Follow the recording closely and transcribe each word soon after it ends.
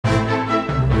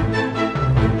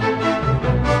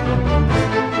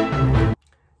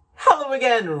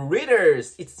again,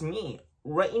 readers! It's me,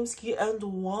 Raimskie,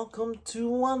 and welcome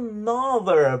to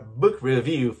another book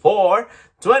review for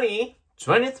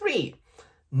 2023.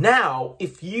 Now,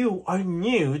 if you are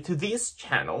new to this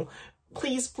channel,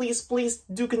 please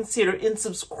do consider in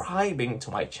subscribing to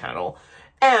my channel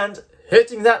and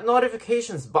hitting that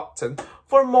notifications button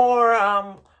for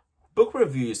more book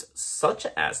reviews such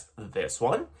as this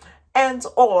one and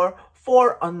or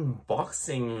for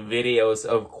unboxing videos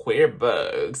of queer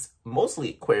books,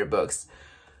 mostly queer books,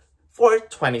 for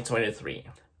 2023.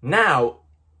 Now,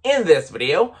 in this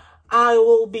video, I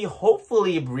will be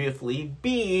hopefully briefly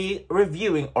be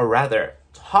reviewing, or rather,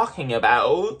 talking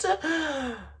about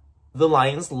The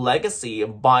Lion's Legacy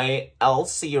by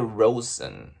L.C.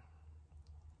 Rosen,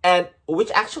 and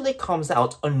which actually comes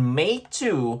out on May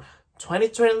 2,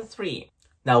 2023.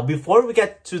 Now, before we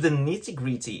get to the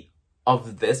nitty-gritty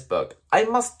of this book, I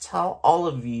must tell all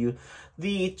of you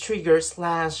the trigger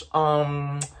slash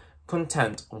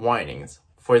content warnings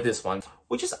for this one,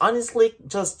 which is honestly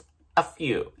just a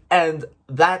few, and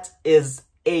that is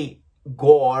a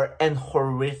gore and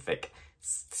horrific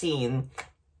scene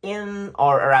in,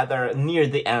 or rather near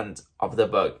the end of the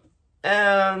book,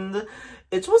 and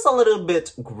it was a little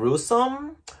bit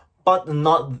gruesome, but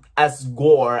not as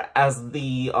gore as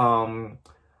the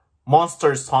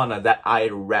Monster Sauna that I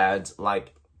read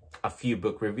like a few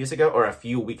book reviews ago or a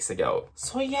few weeks ago.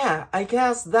 So yeah, I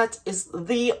guess that is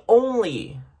the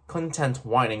only content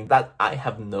warning that I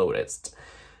have noticed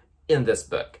in this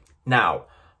book. Now,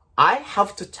 I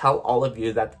have to tell all of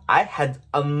you that I had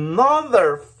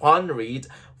another fun read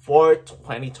for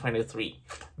 2023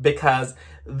 because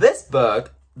this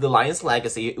book, The Lion's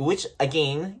Legacy, which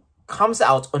again comes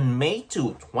out on May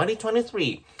 2,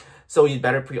 2023, so you'd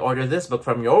better pre-order this book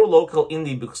from your local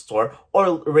indie bookstore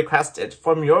or request it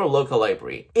from your local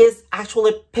library, is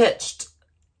actually pitched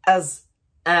as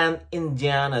an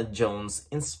Indiana Jones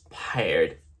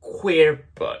inspired queer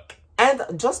book. And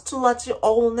just to let you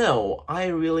all know, I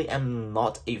really am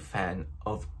not a fan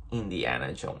of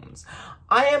Indiana Jones.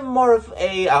 I am more of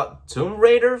a Tomb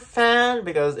Raider fan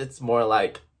because it's more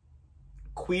like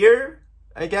queer,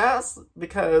 I guess,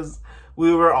 because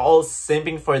we were all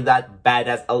simping for that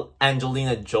badass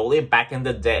Angelina Jolie back in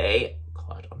the day.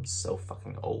 God, I'm so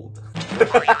fucking old.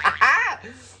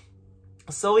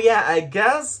 So yeah, I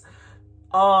guess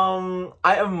I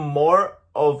am more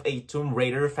of a Tomb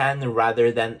Raider fan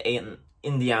rather than an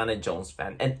Indiana Jones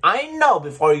fan. And I know,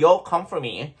 before y'all come for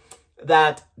me,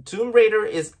 that Tomb Raider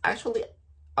is actually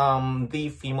the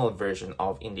female version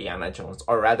of Indiana Jones,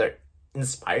 or rather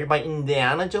inspired by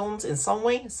Indiana Jones in some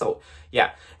way. So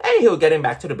yeah, anywho, getting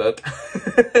back to the book.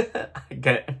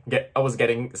 I was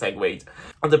getting segued.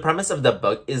 The premise of the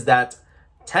book is that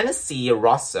Tennessee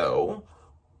Rosso,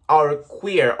 our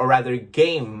queer, or rather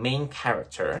gay main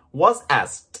character, was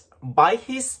asked by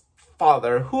his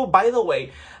father, who by the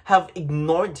way have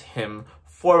ignored him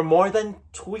for more than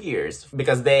 2 years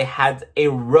because they had a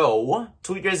row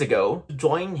 2 years ago, to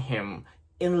join him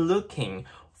in looking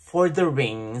for the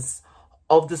rings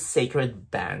of the Sacred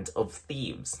Band of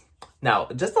Thieves. Now,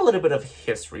 just a little bit of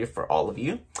history for all of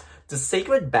you. The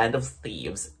Sacred Band of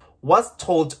Thieves was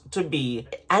told to be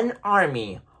an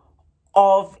army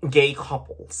of gay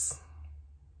couples.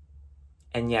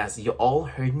 And yes, you all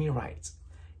heard me right.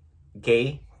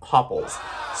 Gay couples.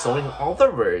 So in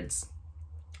other words,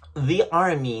 the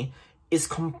army is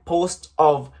composed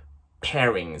of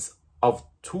pairings of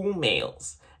 2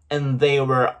 males, and they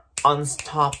were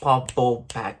unstoppable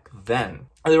back then.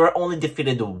 They were only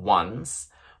defeated once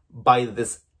by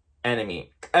this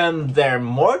enemy, and their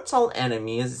mortal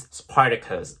enemy is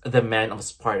Spartacus, the man of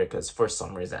Spartacus, for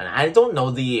some reason. I don't know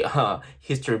the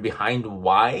history behind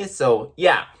why. So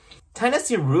yeah,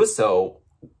 Tennessee Rosso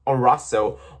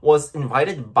was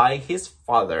invited by his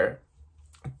father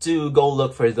to go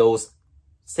look for those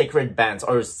sacred bands,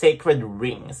 or sacred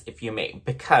rings, if you may,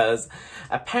 because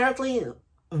apparently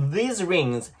these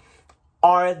rings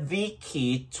are the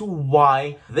key to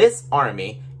why this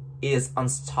army is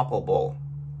unstoppable.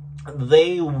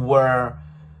 They were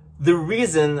the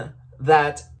reason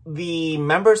that the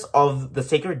members of the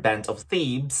Sacred Band of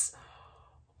Thebes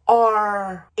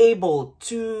are able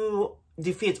to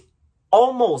defeat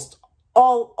almost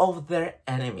all of their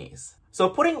enemies. So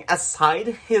putting aside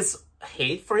his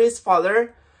hate for his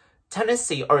father,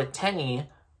 Tennessee, or Tenny,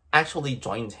 actually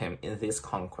joined him in this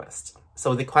conquest.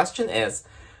 So the question is,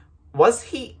 was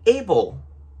he able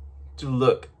to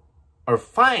look or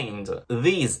find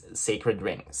these sacred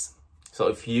rings? So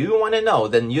if you want to know,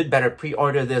 then you'd better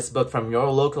pre-order this book from your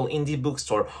local indie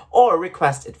bookstore or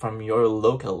request it from your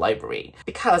local library,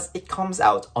 because it comes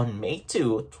out on May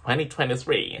 2,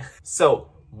 2023. So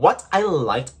What I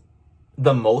liked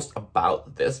the most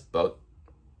about this book,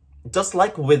 just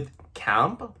like with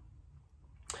Camp,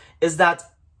 is that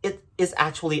it is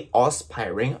actually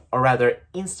aspiring, or rather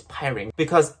inspiring,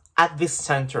 because at the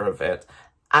center of it,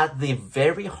 at the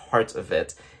very heart of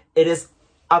it, it is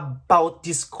about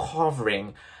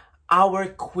discovering our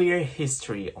queer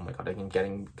history. Oh my god, I'm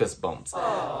getting goosebumps.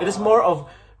 Aww. It is more of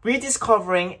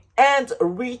rediscovering and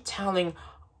retelling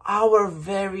our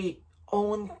very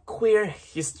own queer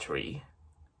history.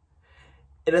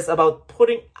 It is about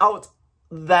putting out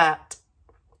that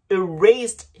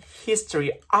erased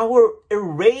history, our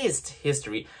erased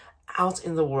history, out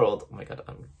in the world. Oh my god,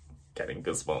 I'm getting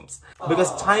goosebumps.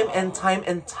 Because time and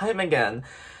time again,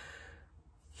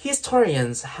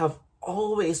 historians have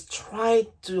always tried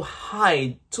to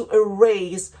hide, to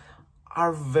erase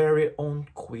our very own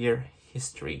queer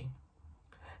history.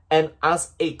 And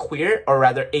as a queer, or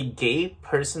rather a gay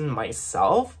person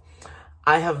myself,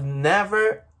 I have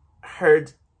never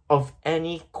heard of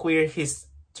any queer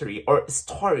history or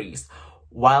stories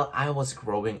while I was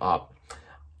growing up.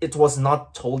 It was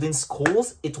not told in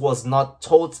schools, it was not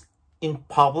told in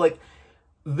public.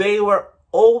 They were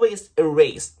always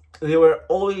erased. They were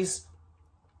always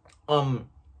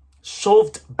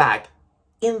shoved back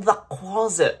in the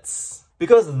closets.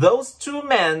 Because those two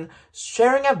men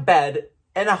sharing a bed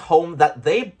in a home that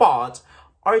they bought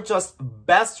are just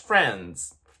best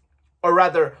friends. Or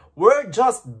rather, were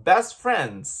just best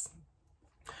friends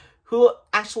who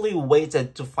actually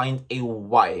waited to find a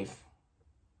wife,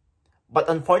 but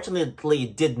unfortunately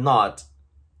did not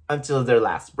until their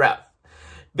last breath.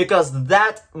 Because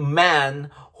that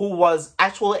man who was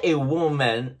actually a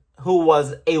woman, who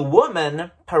was a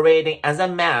woman parading as a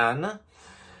man,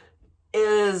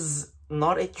 is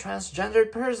not a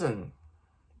transgendered person.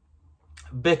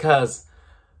 Because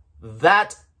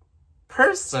that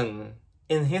person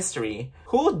in history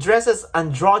who dresses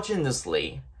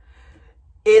androgynously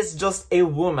is just a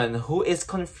woman who is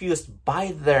confused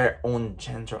by their own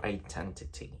gender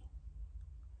identity.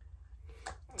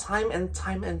 Time and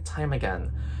time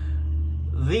again,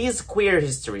 these queer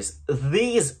histories,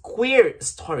 these queer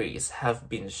stories have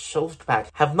been shoved back,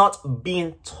 have not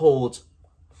been told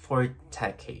for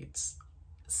decades,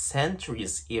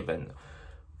 centuries even,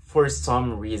 for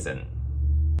some reason.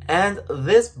 And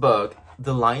this book,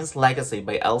 The Lion's Legacy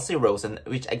by Rosen,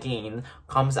 which again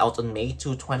comes out on May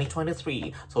 2,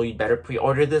 2023, so you better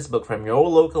pre-order this book from your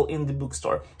local indie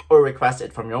bookstore or request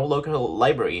it from your local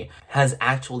library, has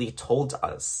actually told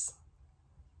us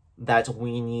that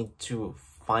we need to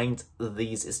find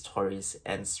these stories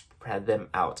and spread them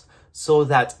out so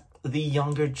that the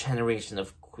younger generation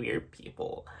of queer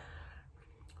people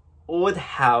would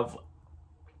have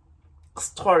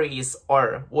stories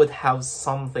or would have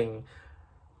something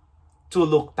to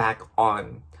look back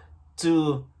on,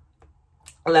 to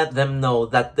let them know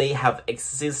that they have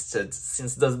existed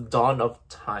since the dawn of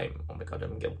time. Oh my god,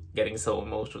 I'm getting so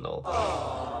emotional.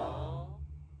 Aww.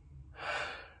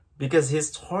 Because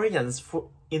historians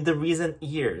in the recent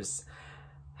years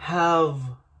have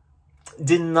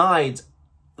denied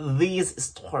these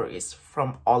stories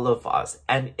from all of us,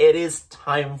 and it is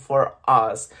time for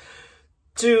us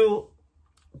to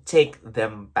take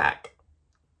them back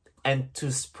and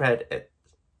to spread it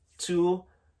to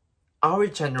our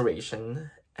generation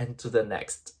and to the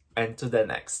next and to the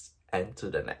next and to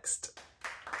the next.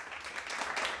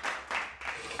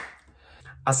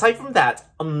 Aside from that,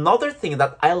 another thing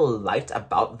that I liked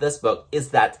about this book is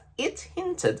that it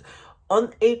hinted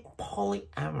on a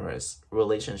polyamorous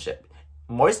relationship.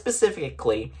 More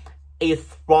specifically, a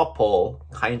throuple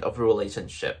kind of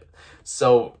relationship.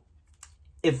 So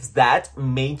if that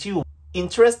made you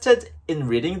interested in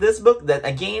reading this book, then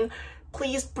again,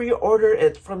 please pre-order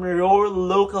it from your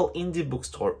local indie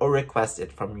bookstore or request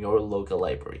it from your local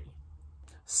library.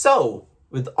 So,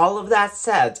 with all of that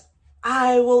said,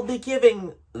 I will be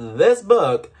giving this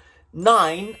book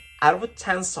 9 out of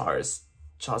 10 stars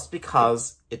just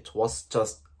because it was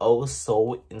just oh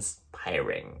so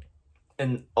inspiring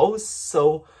and oh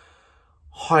so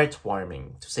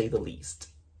heartwarming, to say the least.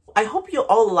 I hope you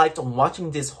all liked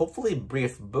watching this hopefully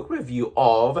brief book review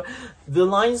of The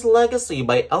Lion's Legacy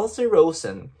by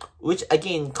Rosen, which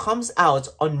again comes out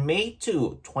on May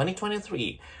 2,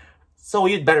 2023. So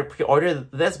you'd better pre-order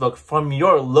this book from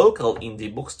your local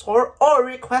indie bookstore or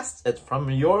request it from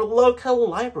your local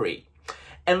library.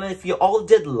 And if you all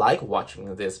did like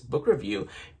watching this book review,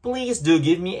 please do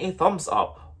give me a thumbs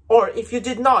up. Or if you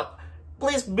did not,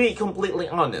 please be completely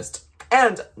honest.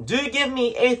 And do give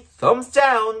me a thumbs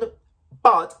down,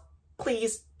 but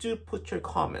please do put your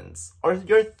comments or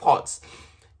your thoughts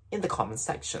in the comment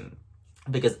section.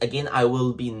 because again, I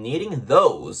will be needing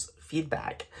those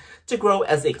feedback to grow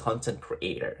as a content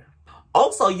creator.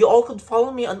 Also, you all could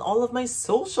follow me on all of my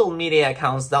social media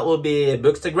accounts. That will be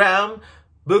Bookstagram,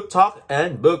 BookTok,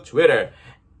 and BookTwitter.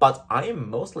 But I am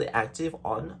mostly active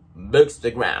on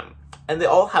Bookstagram. And they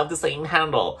all have the same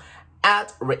handle,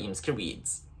 at Raimskie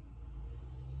Reads.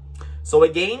 So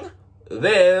again,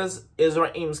 this is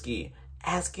Raimskie,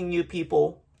 asking you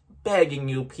people, begging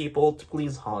you people to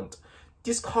please hunt,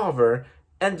 discover,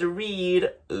 and read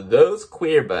those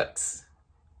queer books.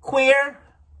 Queer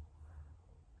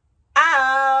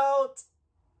out!